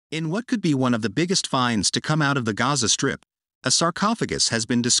In what could be one of the biggest finds to come out of the Gaza Strip, a sarcophagus has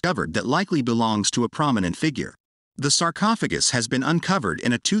been discovered that likely belongs to a prominent figure. The sarcophagus has been uncovered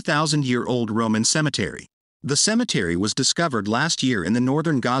in a 2,000-year-old Roman cemetery. The cemetery was discovered last year in the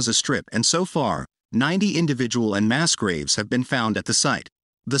northern Gaza Strip, and so far, 90 individual and mass graves have been found at the site.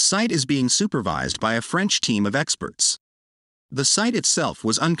 The site is being supervised by a French team of experts. The site itself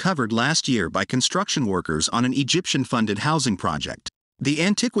was uncovered last year by construction workers on an Egyptian-funded housing project. The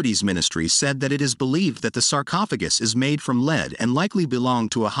Antiquities Ministry said that it is believed that the sarcophagus is made from lead and likely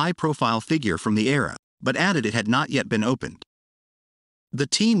belonged to a high-profile figure from the era, but added it had not yet been opened. The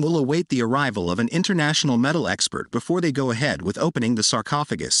team will await the arrival of an international metal expert before they go ahead with opening the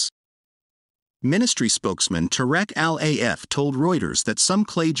sarcophagus. Ministry spokesman Tarek Al-Af told Reuters that some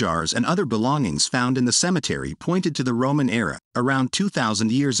clay jars and other belongings found in the cemetery pointed to the Roman era, around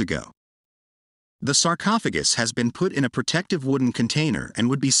 2,000 years ago. The sarcophagus has been put in a protective wooden container and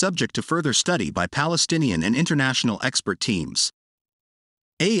would be subject to further study by Palestinian and international expert teams.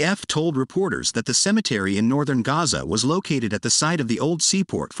 AF told reporters that the cemetery in northern Gaza was located at the site of the old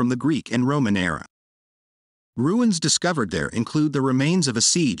seaport from the Greek and Roman era. Ruins discovered there include the remains of a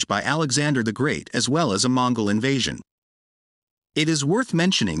siege by Alexander the Great as well as a Mongol invasion. It is worth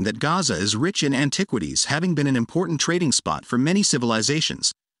mentioning that Gaza is rich in antiquities, having been an important trading spot for many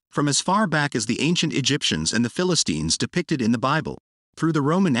civilizations, from as far back as the ancient Egyptians and the Philistines depicted in the Bible, through the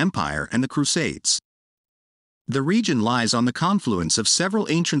Roman Empire and the Crusades. The region lies on the confluence of several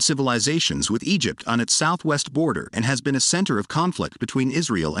ancient civilizations, with Egypt on its southwest border, and has been a center of conflict between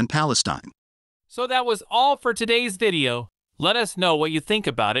Israel and Palestine. So that was all for today's video. Let us know what you think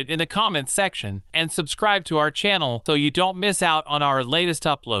about it in the comments section, and subscribe to our channel so you don't miss out on our latest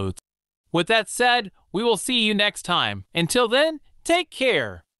uploads. With that said, we will see you next time. Until then, take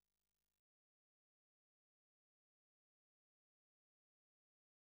care.